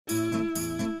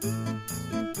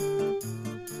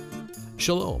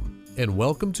Shalom, and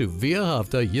welcome to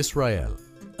V'ahavta Yisrael,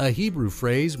 a Hebrew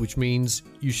phrase which means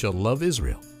you shall love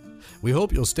Israel. We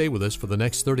hope you'll stay with us for the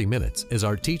next 30 minutes as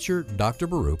our teacher, Dr.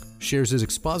 Baruch, shares his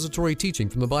expository teaching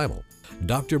from the Bible.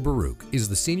 Dr. Baruch is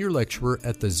the senior lecturer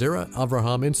at the Zera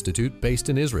Avraham Institute based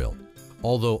in Israel.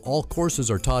 Although all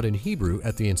courses are taught in Hebrew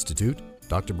at the Institute,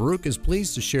 Dr. Baruch is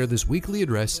pleased to share this weekly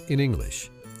address in English.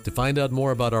 To find out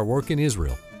more about our work in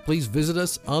Israel, please visit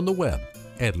us on the web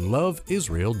at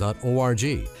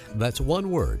loveisrael.org. That's one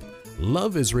word,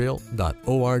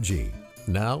 loveisrael.org.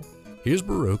 Now, here's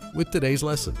Baruch with today's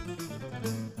lesson.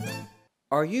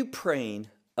 Are you praying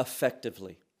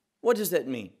effectively? What does that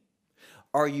mean?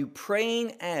 Are you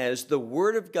praying as the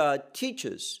Word of God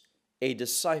teaches a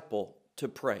disciple to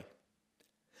pray?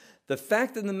 The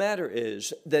fact of the matter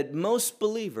is that most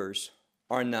believers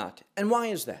are not. And why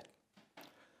is that?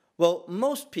 Well,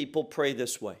 most people pray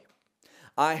this way.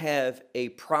 I have a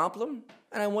problem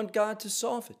and I want God to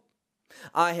solve it.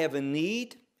 I have a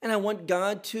need and I want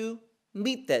God to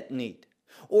meet that need.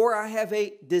 Or I have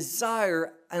a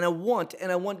desire and a want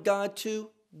and I want God to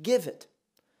give it.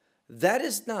 That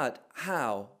is not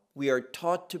how we are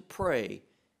taught to pray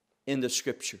in the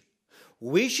Scripture.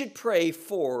 We should pray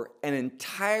for an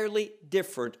entirely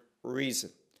different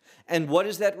reason. And what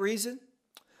is that reason?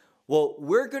 Well,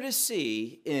 we're going to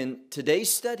see in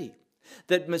today's study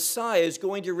that Messiah is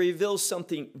going to reveal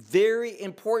something very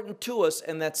important to us,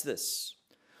 and that's this.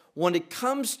 When it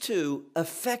comes to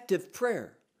effective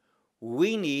prayer,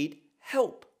 we need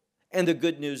help. And the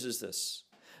good news is this,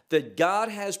 that God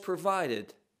has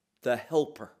provided the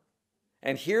helper.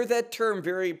 And hear that term,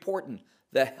 very important,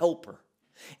 the helper,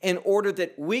 in order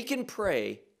that we can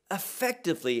pray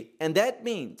effectively. And that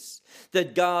means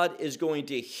that God is going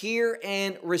to hear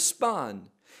and respond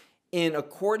in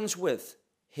accordance with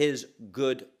His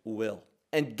good will.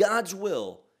 And God's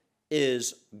will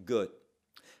is good.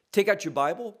 Take out your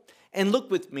Bible and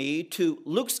look with me to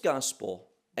Luke's Gospel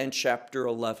and chapter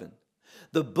 11.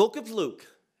 The book of Luke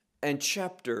and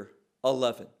chapter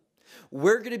 11.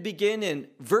 We're going to begin in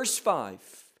verse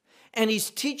 5. And he's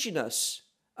teaching us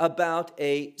about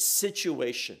a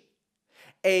situation,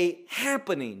 a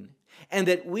happening, and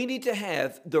that we need to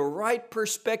have the right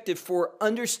perspective for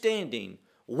understanding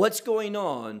what's going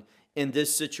on in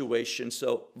this situation.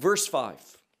 So, verse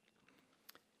 5.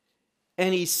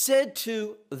 And he said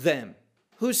to them,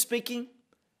 who's speaking?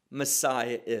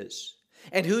 Messiah is.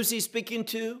 And who's he speaking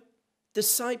to?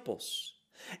 Disciples.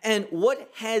 And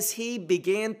what has he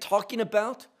began talking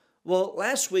about? Well,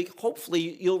 last week,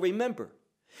 hopefully you'll remember,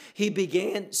 he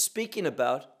began speaking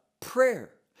about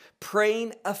prayer,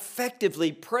 praying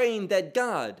effectively, praying that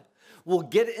God will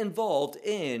get involved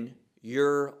in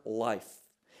your life.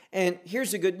 And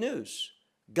here's the good news.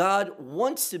 God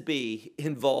wants to be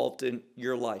involved in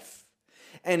your life.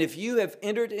 And if you have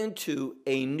entered into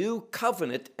a new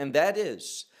covenant, and that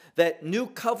is that new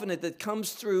covenant that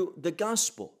comes through the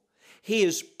gospel, He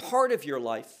is part of your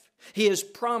life. He has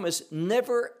promised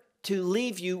never to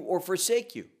leave you or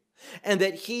forsake you, and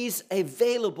that He's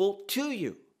available to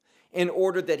you in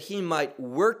order that He might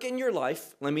work in your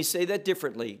life. Let me say that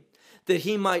differently, that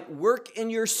He might work in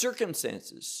your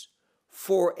circumstances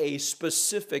for a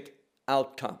specific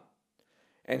outcome.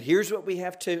 And here's what we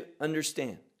have to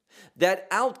understand. That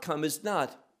outcome is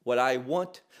not what I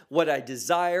want, what I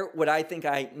desire, what I think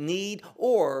I need,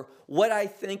 or what I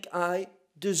think I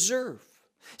deserve.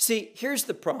 See, here's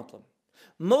the problem.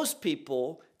 Most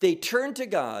people, they turn to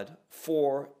God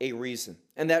for a reason.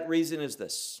 And that reason is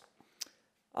this.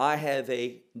 I have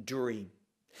a dream.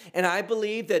 And I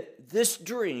believe that this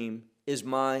dream is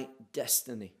my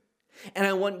destiny. And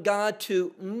I want God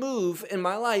to move in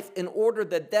my life in order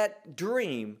that that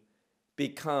dream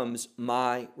becomes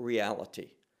my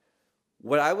reality.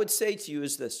 What I would say to you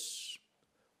is this.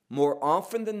 More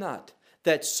often than not,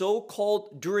 that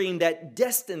so-called dream, that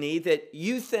destiny that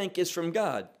you think is from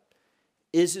God,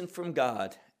 isn't from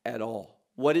God at all.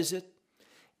 What is it?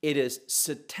 It is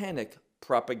satanic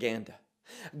propaganda.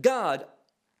 God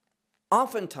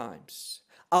oftentimes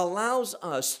allows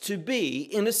us to be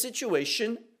in a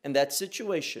situation, and that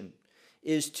situation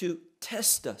is to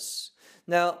test us.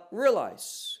 Now,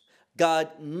 realize,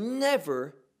 God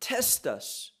never tests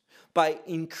us by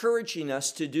encouraging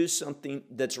us to do something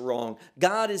that's wrong.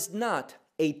 God is not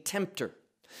a tempter,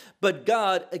 but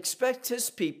God expects His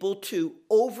people to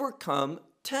overcome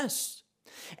tests.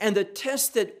 And the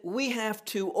test that we have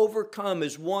to overcome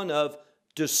is one of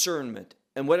discernment.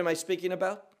 And what am I speaking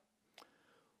about?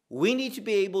 We need to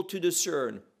be able to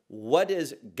discern what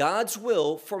is God's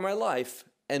will for my life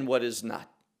and what is not.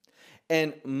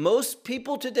 And most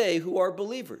people today who are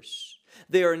believers,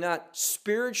 they are not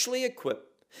spiritually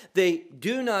equipped. They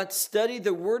do not study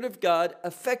the Word of God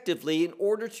effectively in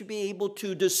order to be able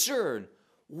to discern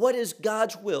what is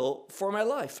God's will for my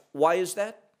life. Why is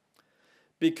that?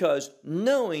 Because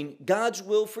knowing God's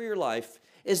will for your life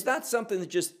is not something that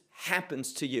just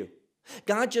happens to you.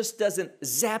 God just doesn't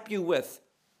zap you with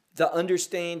the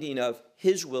understanding of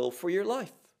His will for your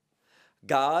life.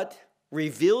 God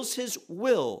reveals His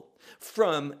will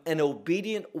from an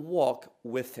obedient walk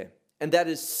with Him. And that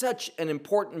is such an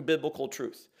important biblical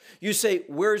truth. You say,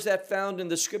 where is that found in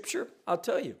the scripture? I'll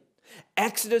tell you.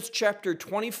 Exodus chapter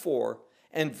 24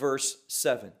 and verse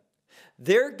 7.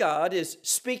 There God is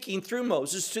speaking through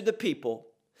Moses to the people,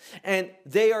 and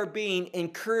they are being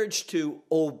encouraged to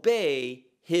obey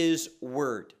His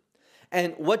word.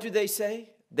 And what do they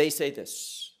say? They say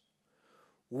this: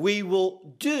 we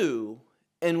will do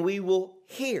and we will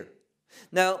hear.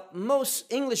 Now,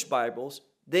 most English Bibles,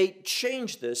 they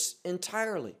change this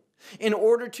entirely in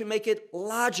order to make it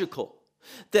logical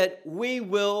that we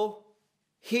will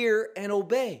hear and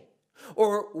obey,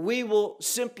 or we will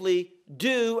simply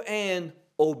do and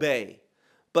obey.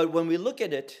 But when we look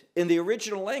at it in the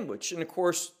original language, and of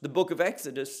course the book of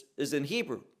Exodus is in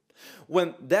Hebrew,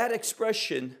 when that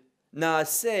expression,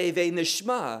 naaseh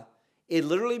ve'nishma, it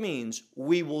literally means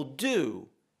we will do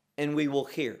and we will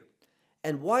hear.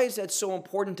 And why is that so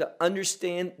important to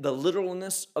understand the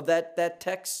literalness of that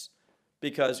text?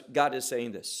 Because God is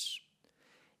saying this: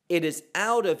 it is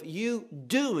out of you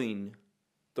doing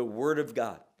the word of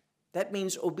God. That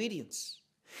means obedience.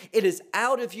 It is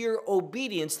out of your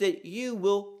obedience that you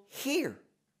will hear.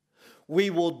 We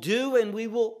will do and we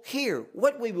will hear.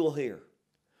 What we will hear?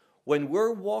 When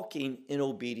we're walking in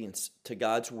obedience to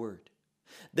God's word,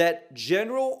 that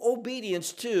general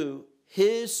obedience to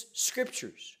His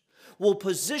scriptures will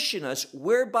position us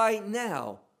whereby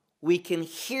now we can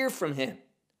hear from Him,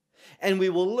 and we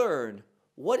will learn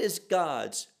what is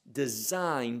God's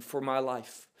design for my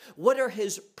life. What are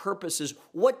His purposes?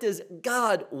 What does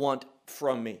God want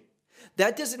from me?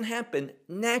 That doesn't happen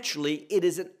naturally. It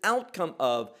is an outcome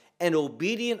of an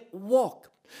obedient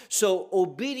walk. So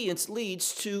obedience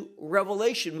leads to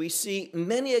revelation. We see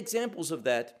many examples of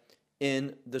that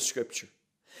in the scripture.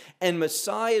 And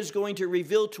Messiah is going to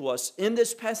reveal to us in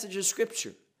this passage of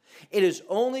scripture. It is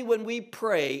only when we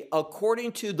pray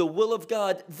according to the will of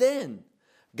God, then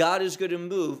God is going to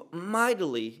move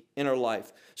mightily in our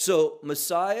life. So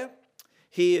Messiah,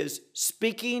 He is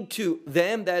speaking to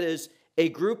them, that is a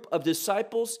group of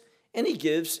disciples, and He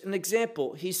gives an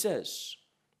example. He says,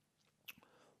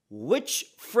 which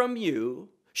from you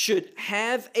should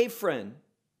have a friend,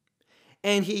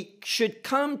 and he should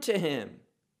come to him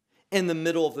in the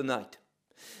middle of the night.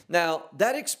 Now,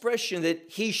 that expression that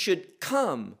he should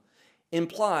come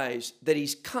implies that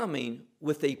he's coming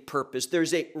with a purpose.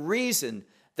 There's a reason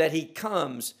that he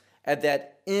comes at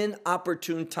that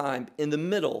inopportune time in the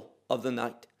middle of the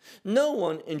night. No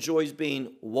one enjoys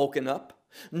being woken up.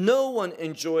 No one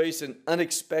enjoys an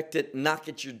unexpected knock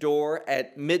at your door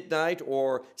at midnight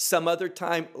or some other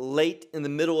time late in the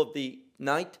middle of the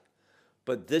night.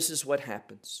 But this is what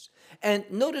happens. And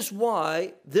notice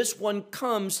why this one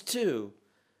comes to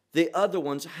the other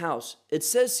one's house. It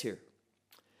says here,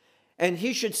 and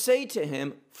he should say to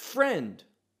him, friend,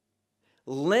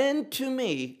 lend to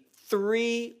me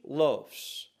 3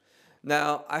 loaves.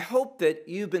 Now, I hope that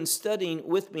you've been studying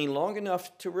with me long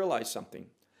enough to realize something.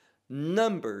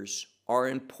 Numbers are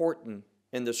important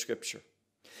in the scripture.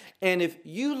 And if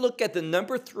you look at the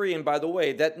number 3, and by the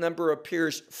way, that number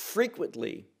appears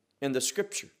frequently in the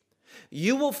scripture,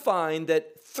 you will find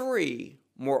that 3,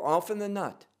 more often than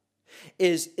not,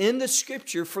 is in the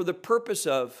scripture for the purpose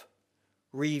of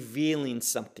revealing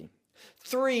something.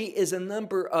 3 is a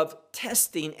number of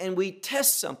testing, and we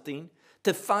test something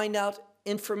to find out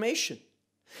information.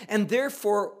 And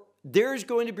therefore, there's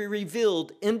going to be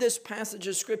revealed in this passage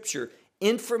of scripture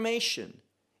information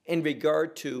in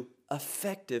regard to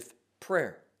effective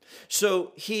prayer.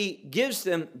 So he gives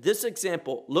them this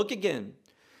example. Look again.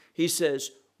 He says,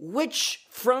 which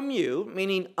from you,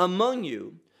 meaning among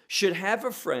you, should have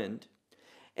a friend,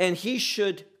 and he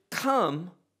should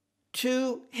come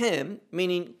to him,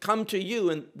 meaning come to you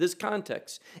in this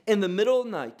context, in the middle of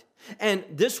the night. And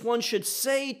this one should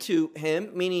say to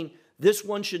him, meaning this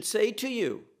one should say to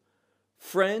you,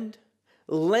 friend,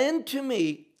 lend to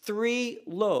me 3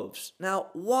 loaves. Now,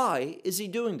 why is he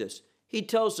doing this? He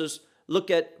tells us,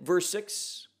 look at verse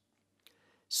 6.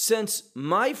 Since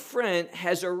my friend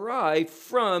has arrived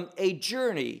from a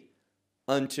journey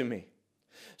unto me.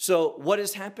 So what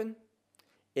has happened?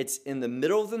 It's in the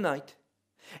middle of the night,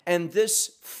 and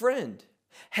this friend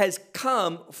has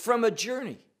come from a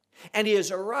journey, and he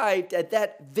has arrived at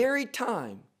that very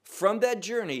time from that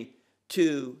journey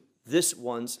to this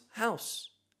one's house.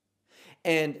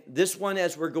 And this one,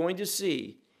 as we're going to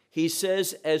see, he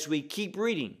says as we keep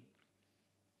reading,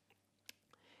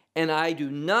 and I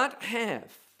do not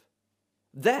have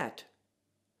that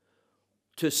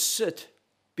to sit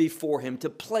before him, to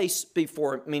place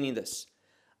before him, meaning this,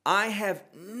 I have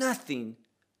nothing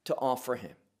to offer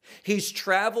him. He's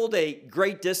traveled a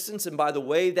great distance, and by the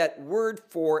way, that word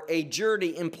for a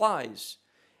journey implies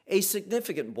a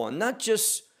significant one, not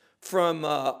just from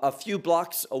a few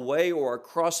blocks away or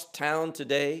across town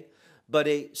today, but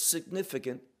a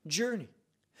significant journey.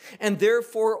 And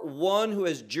therefore, one who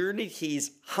has journeyed,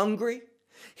 he's hungry.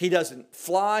 He doesn't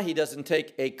fly. He doesn't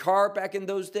take a car back in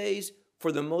those days.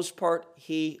 For the most part,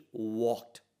 he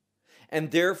walked.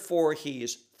 And therefore, he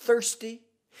is thirsty.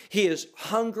 He is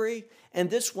hungry. And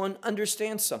this one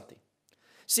understands something.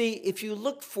 See, if you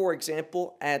look, for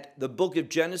example, at the book of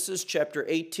Genesis, chapter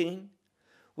 18,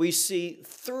 we see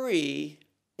three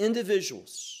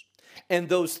individuals. And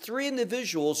those three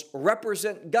individuals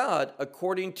represent God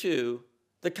according to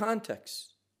the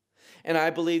context. And I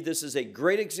believe this is a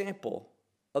great example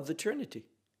of the Trinity.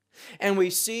 And we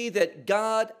see that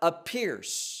God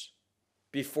appears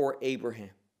before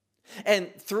Abraham.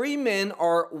 And three men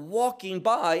are walking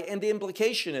by, and the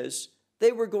implication is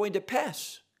they were going to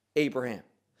pass Abraham.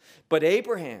 But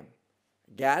Abraham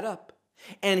got up,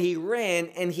 and he ran,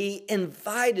 and he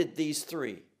invited these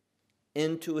three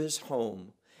into his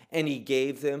home, and he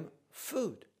gave them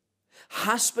food.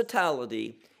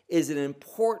 Hospitality is an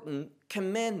important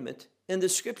commandment in the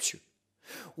Scripture.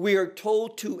 We are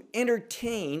told to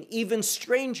entertain even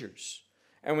strangers.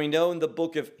 And we know in the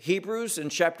book of Hebrews in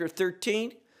chapter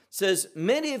 13, says,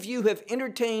 many of you have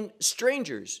entertained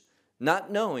strangers,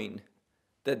 not knowing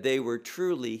that they were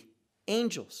truly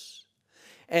angels.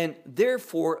 And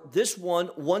therefore, this one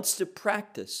wants to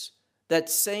practice that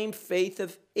same faith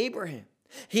of Abraham.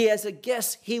 He has a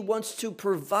guest. He wants to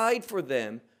provide for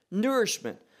them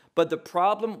nourishment. But the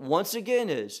problem, once again,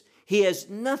 is he has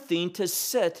nothing to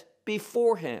set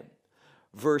before him.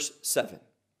 Verse 7.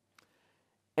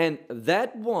 And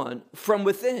that one from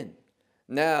within.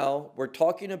 Now we're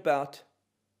talking about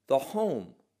the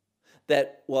home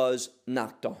that was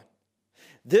knocked on.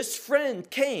 This friend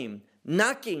came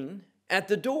knocking at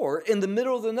the door in the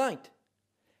middle of the night,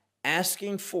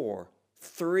 asking for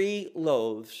 3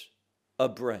 loaves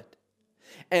of bread.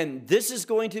 And this is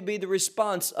going to be the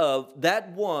response of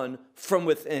that one from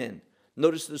within.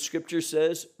 Notice the scripture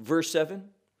says, verse 7,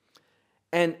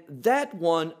 and that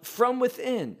one from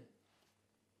within,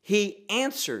 he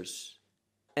answers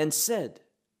and said,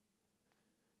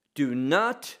 do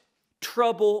not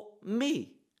trouble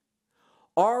me.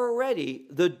 Already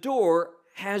the door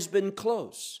has been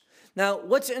closed. Now,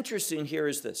 what's interesting here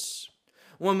is this.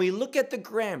 When we look at the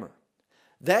grammar,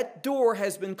 that door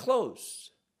has been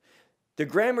closed. The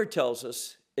grammar tells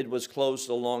us it was closed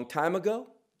a long time ago.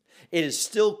 It is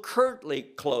still currently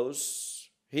closed.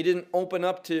 He didn't open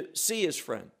up to see his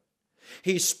friend.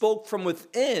 He spoke from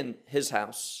within his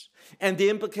house. And the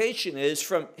implication is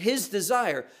from his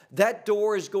desire, that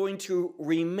door is going to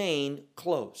remain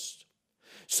closed.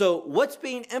 So what's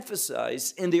being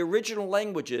emphasized in the original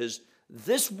language is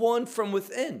this one from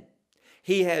within.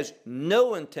 He has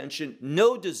no intention,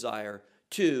 no desire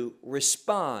to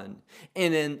respond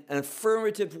in an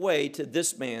affirmative way to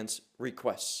this man's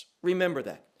requests. Remember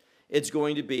that. It's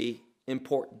going to be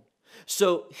important.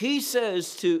 So he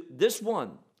says to this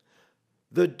one,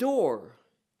 the door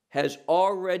has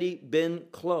already been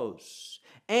closed,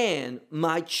 and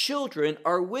my children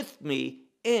are with me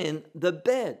in the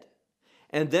bed.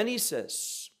 And then he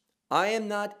says, I am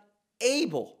not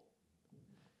able,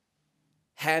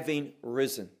 having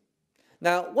risen.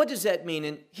 Now, what does that mean?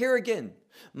 And here again,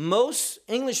 most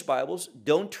English Bibles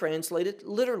don't translate it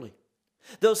literally.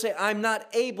 They'll say, I'm not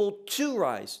able to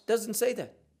rise. Doesn't say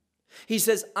that. He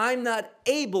says, I'm not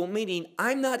able, meaning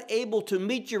I'm not able to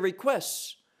meet your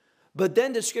requests. But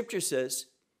then the scripture says,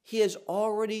 he has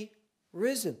already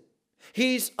risen.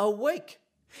 He's awake.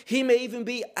 He may even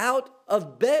be out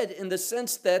of bed in the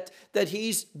sense that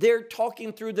he's there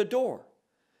talking through the door.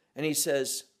 And he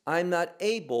says, I'm not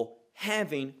able,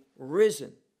 having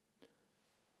risen,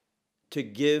 to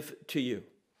give to you.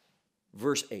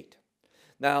 Verse 8.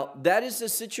 Now, that is the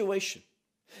situation.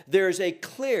 There is a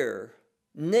clear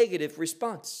negative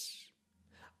response.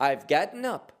 I've gotten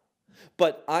up,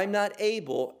 but I'm not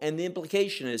able, and the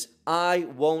implication is I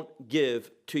won't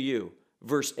give to you.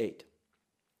 Verse 8.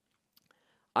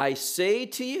 I say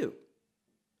to you,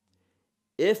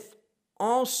 if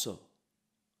also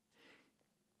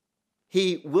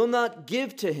he will not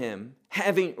give to him,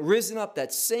 having risen up,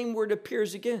 that same word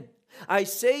appears again. I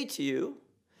say to you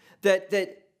that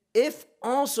if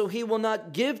also he will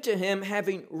not give to him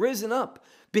having risen up,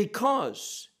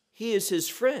 because he is his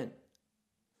friend,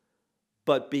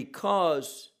 but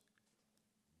because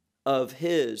of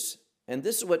his, and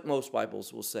this is what most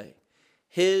Bibles will say,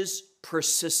 his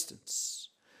persistence.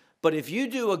 But if you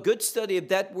do a good study of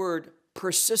that word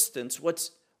persistence,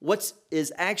 what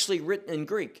is actually written in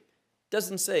Greek, it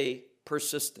doesn't say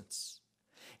persistence.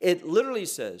 It literally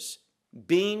says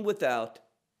being without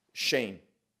shame.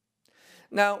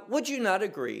 Now, would you not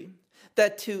agree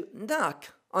that to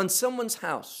knock on someone's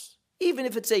house, even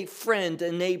if it's a friend,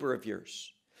 a neighbor of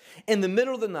yours, in the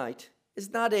middle of the night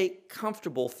is not a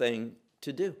comfortable thing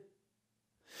to do?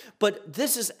 But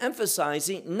this is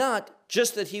emphasizing not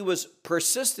just that he was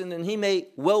persistent, and he may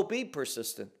well be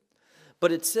persistent,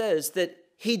 but it says that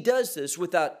he does this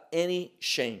without any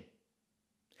shame.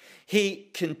 He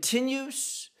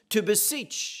continues to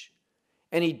beseech,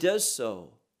 and he does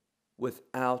so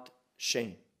without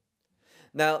shame.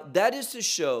 Now, that is to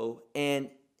show an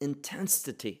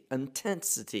intensity.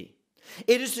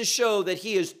 It is to show that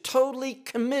he is totally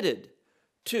committed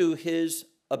to his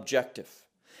objective.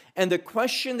 And the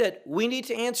question that we need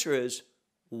to answer is,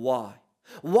 why?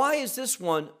 Why is this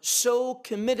one so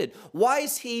committed? Why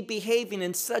is he behaving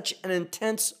in such an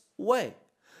intense way?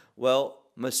 Well,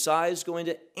 Messiah is going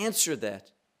to answer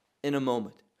that in a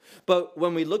moment. But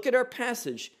when we look at our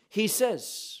passage, he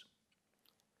says,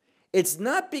 it's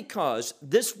not because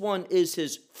this one is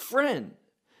his friend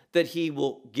that he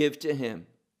will give to him,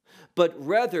 but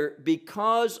rather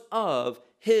because of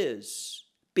his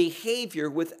behavior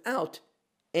without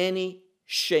any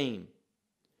shame.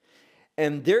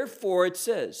 And therefore it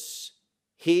says,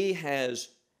 he has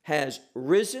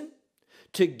risen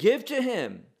to give to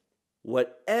him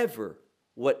whatever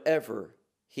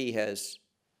he has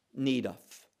need of.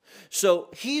 So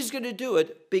he's going to do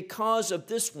it because of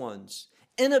this one's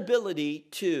inability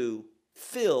to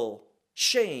feel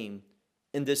shame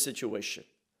in this situation.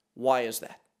 Why is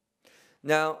that?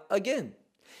 Now, again,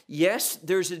 yes,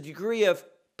 there's a degree of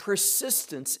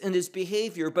persistence in his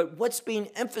behavior, but what's being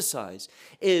emphasized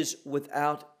is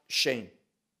without shame.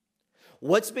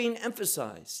 What's being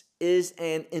emphasized is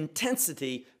an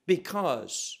intensity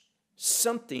because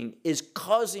something is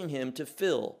causing him to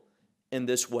feel in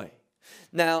this way.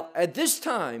 Now, at this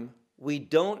time, we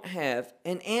don't have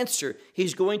an answer.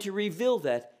 He's going to reveal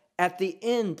that at the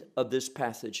end of this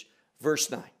passage, verse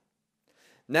 9.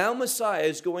 Now Messiah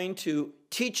is going to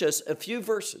teach us a few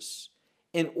verses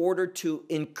in order to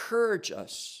encourage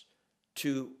us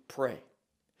to pray.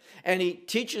 And he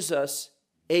teaches us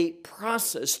a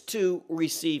process to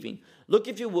receiving. Look,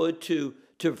 if you would, to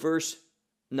verse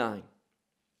 9.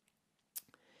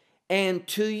 And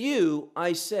to you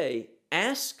I say,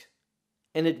 ask,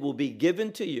 and it will be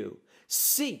given to you.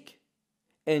 Seek,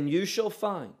 and you shall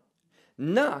find.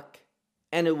 Knock,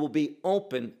 and it will be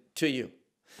open to you.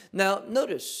 Now,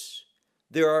 notice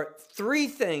there are three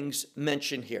things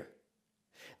mentioned here.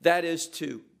 That is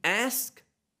to ask,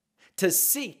 to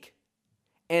seek,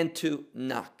 and to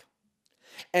knock.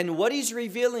 And what he's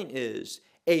revealing is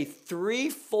a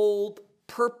threefold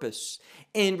purpose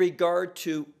in regard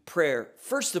to prayer.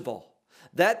 First of all,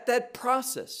 that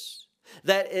process,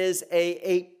 that is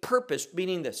a purpose,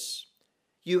 meaning this.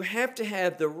 You have to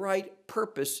have the right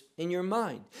purpose in your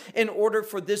mind in order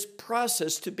for this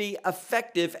process to be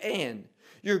effective, and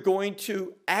you're going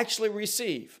to actually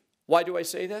receive. Why do I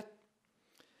say that?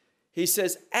 He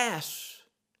says, ask,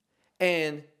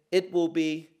 and it will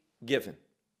be given.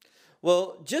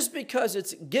 Well, just because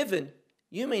it's given,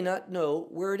 you may not know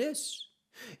where it is.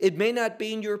 It may not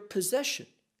be in your possession.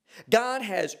 God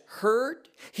has heard,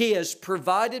 he has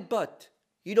provided, but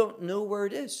you don't know where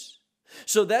it is.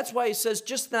 So that's why he says,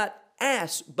 just not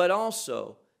ask, but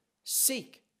also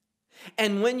seek.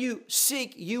 And when you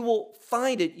seek, you will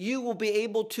find it. You will be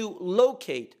able to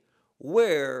locate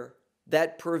where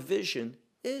that provision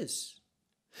is.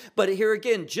 But here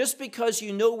again, just because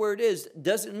you know where it is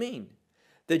doesn't mean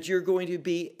that you're going to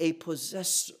be a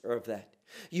possessor of that.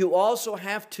 You also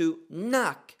have to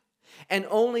knock. And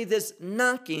only this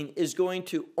knocking is going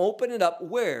to open it up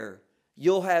where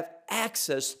you'll have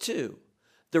access to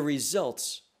the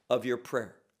results of your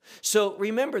prayer. So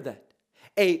remember that.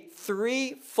 A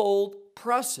threefold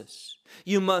process.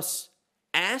 You must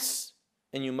ask,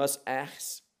 and you must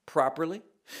ask properly.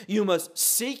 You must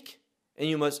seek, and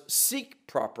you must seek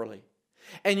properly.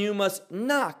 And you must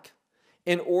knock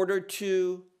in order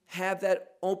to have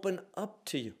that open up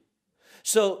to you.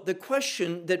 So the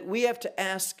question that we have to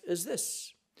ask is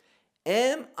this: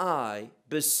 am I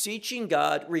beseeching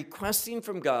God, requesting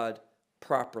from God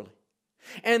properly?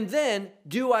 And then,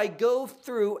 do I go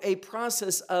through a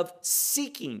process of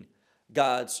seeking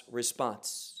God's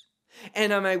response?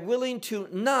 And am I willing to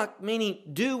knock, meaning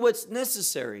do what's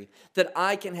necessary that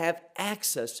I can have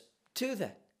access to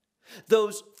that?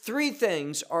 Those three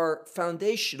things are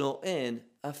foundational in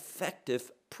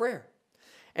effective prayer.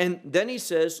 And then he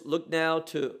says, look now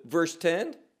to verse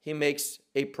 10. He makes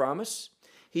a promise.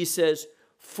 He says,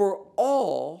 for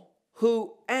all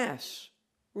who ask,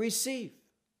 receive.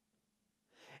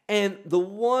 And the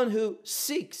one who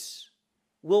seeks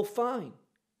will find.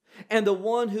 And the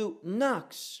one who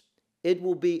knocks, it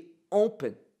will be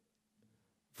open.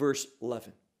 Verse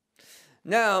 11.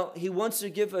 Now, he wants to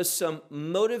give us some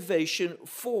motivation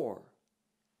for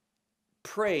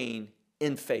praying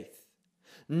in faith,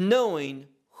 knowing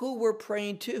who we're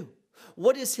praying to.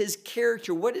 What is his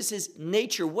character? What is his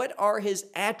nature? What are his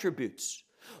attributes?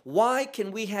 Why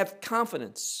can we have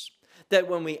confidence that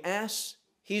when we ask,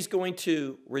 he's going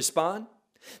to respond?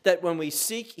 That when we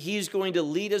seek, he's going to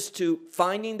lead us to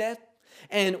finding that?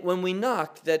 And when we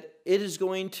knock, that it is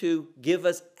going to give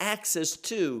us access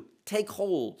to take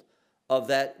hold of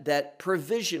that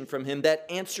provision from him, that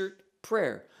answered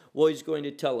prayer. Well, he's going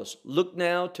to tell us. Look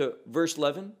now to verse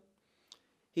 11.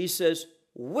 He says,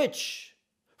 which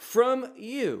from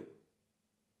you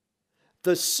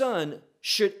the son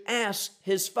should ask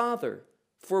his father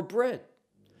for bread.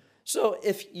 So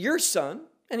if your son,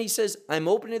 and he says, I'm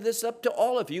opening this up to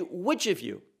all of you, which of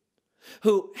you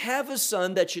who have a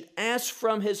son that should ask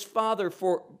from his father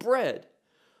for bread,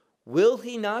 will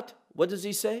he not, what does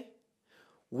he say?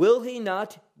 Will he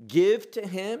not give to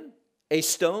him a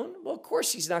stone? Well, of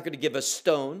course he's not going to give a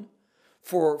stone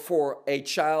for a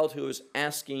child who is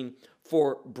asking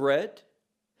for bread.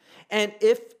 And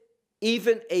if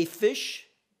even a fish,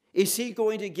 is he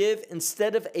going to give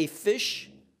instead of a fish,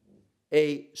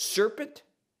 a serpent?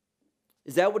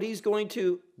 Is that what he's going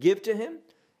to give to him?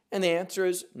 And the answer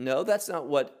is no, that's not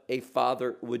what a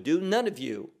father would do. None of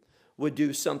you would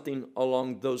do something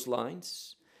along those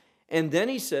lines. And then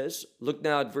he says, look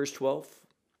now at verse 12,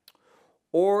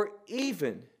 or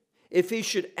even if he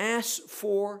should ask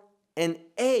for an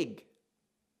egg,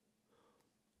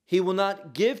 he will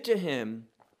not give to him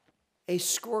a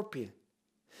scorpion.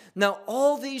 Now,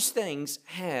 all these things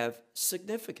have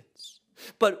significance.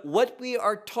 But what we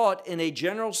are taught in a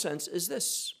general sense is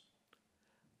this: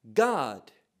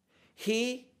 God,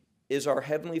 he is our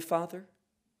heavenly Father.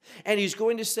 And he's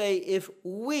going to say, if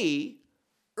we,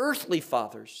 earthly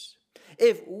fathers,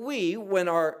 if we, when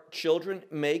our children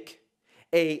make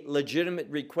a legitimate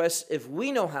request, if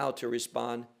we know how to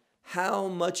respond, how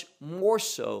much more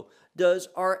so does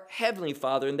our heavenly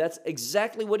Father? And that's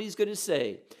exactly what he's going to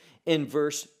say in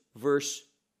verse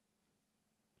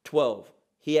 12.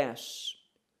 He asks,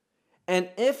 and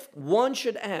if one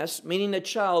should ask, meaning a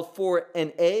child, for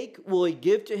an egg, will he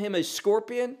give to him a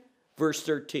scorpion? Verse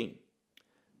 13.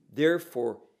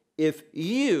 Therefore, if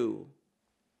you,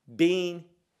 being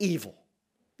evil.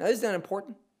 Now, isn't that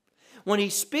important? When he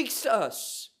speaks to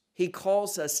us, he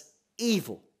calls us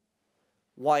evil.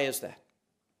 Why is that?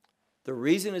 The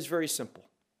reason is very simple.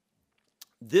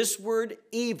 This word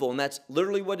evil, and that's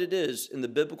literally what it is in the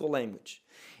biblical language,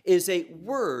 is a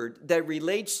word that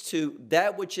relates to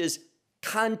that which is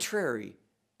contrary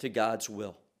to God's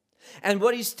will. And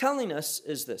what he's telling us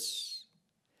is this: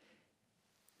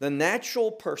 the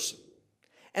natural person,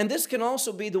 and this can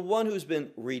also be the one who's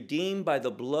been redeemed by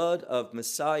the blood of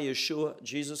Messiah Yeshua,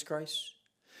 Jesus Christ.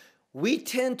 We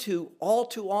tend to all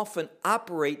too often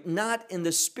operate not in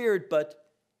the spirit, but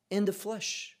in the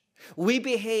flesh. We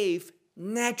behave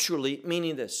naturally,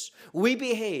 meaning this: we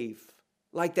behave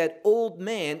like that old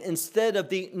man instead of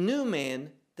the new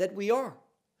man that we are.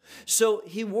 So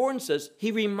he warns us,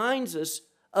 he reminds us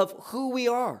of who we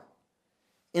are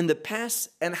in the past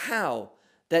and how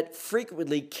that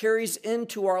frequently carries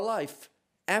into our life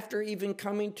after even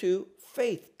coming to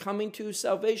faith, coming to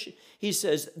salvation. He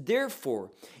says,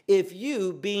 therefore, if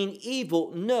you, being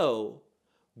evil, know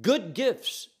good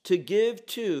gifts to give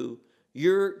to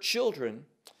your children.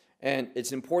 And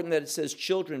it's important that it says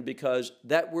children, because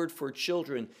that word for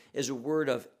children is a word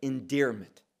of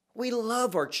endearment. We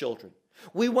love our children.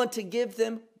 We want to give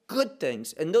them good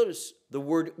things. And notice the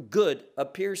word good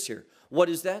appears here. What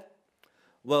is that?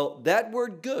 Well, that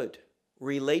word good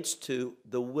relates to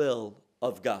the will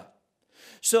of God.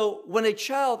 So when a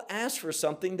child asks for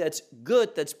something that's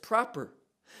good, that's proper,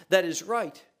 that is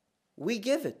right, we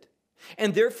give it.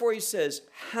 And therefore he says,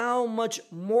 how much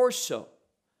more so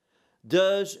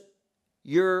does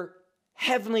your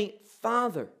heavenly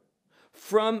Father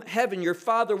from heaven, your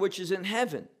Father which is in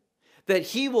heaven, that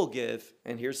he will give,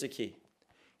 and here's the key,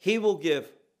 he will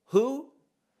give who?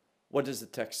 What does the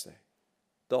text say?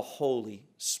 The Holy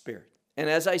Spirit. And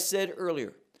as I said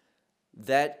earlier,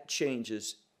 that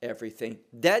changes everything.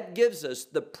 That gives us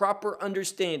the proper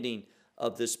understanding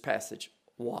of this passage.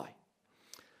 Why?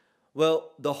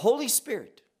 Well, the Holy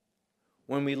Spirit,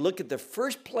 when we look at the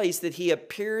first place that he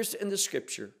appears in the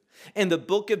scripture, in the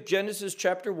book of Genesis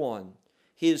chapter 1,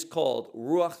 he is called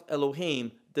Ruach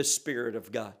Elohim, the Spirit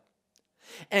of God.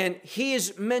 And he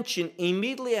is mentioned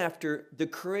immediately after the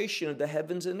creation of the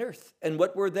heavens and earth. And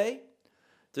what were they?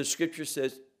 The scripture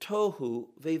says, tohu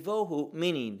vevohu,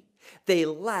 meaning they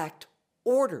lacked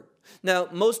order. Now,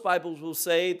 most Bibles will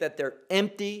say that they're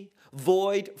empty,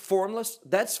 void, formless.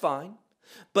 That's fine.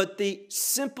 But the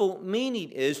simple meaning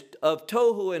is of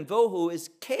tohu and vohu is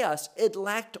chaos. It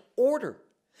lacked order.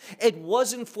 It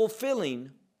wasn't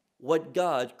fulfilling what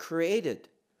God created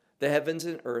the heavens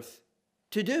and earth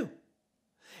to do.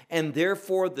 And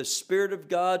therefore, the Spirit of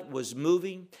God was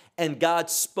moving, and God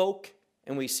spoke,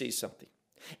 and we see something.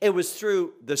 It was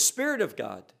through the Spirit of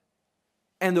God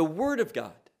and the Word of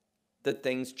God that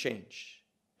things change.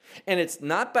 And it's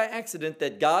not by accident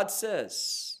that God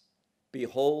says,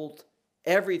 behold,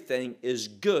 everything is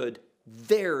good,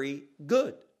 very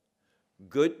good.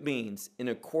 Good means in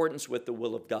accordance with the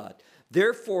will of God.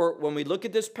 Therefore, when we look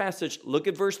at this passage, look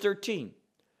at verse 13.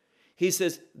 He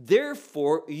says,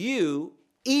 therefore you,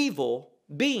 evil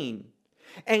being,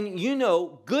 and you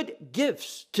know good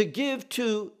gifts to give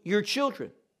to your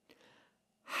children,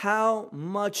 how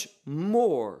much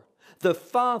more the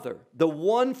Father, the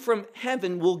one from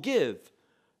heaven, will give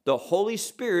the Holy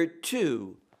Spirit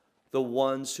to the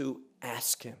ones who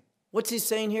ask him. What's he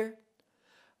saying here?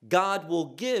 God will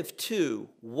give to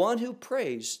one who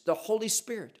prays the Holy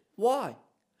Spirit. Why?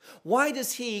 Why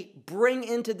does he bring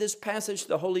into this passage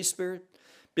the Holy Spirit?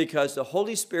 Because the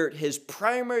Holy Spirit, his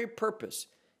primary purpose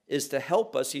is to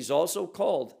help us. He's also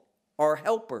called our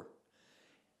helper,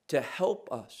 to help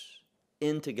us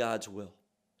into God's will,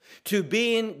 to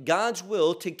be in God's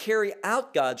will, to carry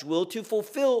out God's will, to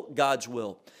fulfill God's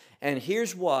will. And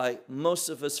here's why most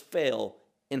of us fail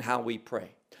in how we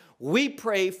pray. We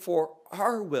pray for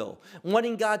our will,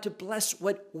 wanting God to bless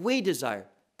what we desire.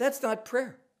 That's not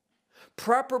prayer.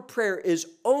 Proper prayer is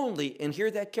only, and hear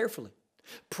that carefully,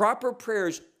 proper prayer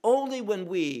is only when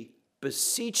we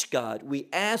beseech God, we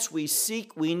ask, we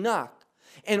seek, we knock,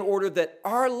 in order that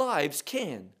our lives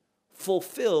can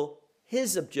fulfill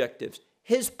his objectives,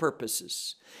 his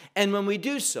purposes. And when we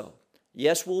do so,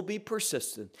 yes, we'll be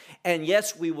persistent. And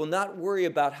yes, we will not worry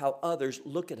about how others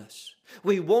look at us.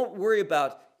 We won't worry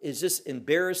about, is this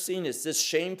embarrassing? Is this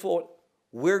shameful?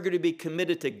 We're going to be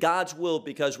committed to God's will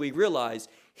because we realize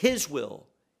his will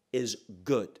is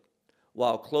good. Well,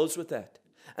 I'll close with that.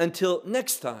 Until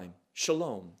next time,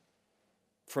 shalom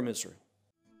from Israel.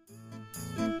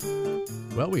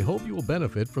 Well, we hope you will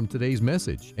benefit from today's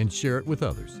message and share it with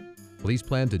others. Please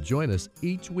plan to join us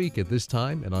each week at this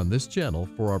time and on this channel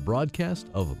for our broadcast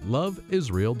of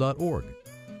loveisrael.org.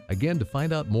 Again, to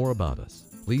find out more about us,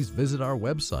 please visit our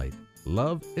website,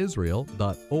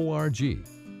 loveisrael.org.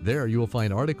 There you will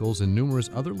find articles and numerous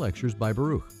other lectures by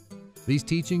Baruch. These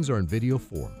teachings are in video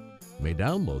form. You may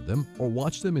download them or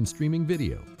watch them in streaming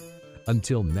video.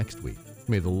 Until next week,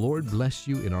 may the Lord bless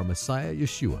you in our Messiah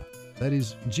Yeshua, that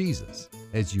is Jesus,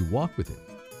 as you walk with him.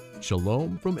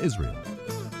 Shalom from Israel.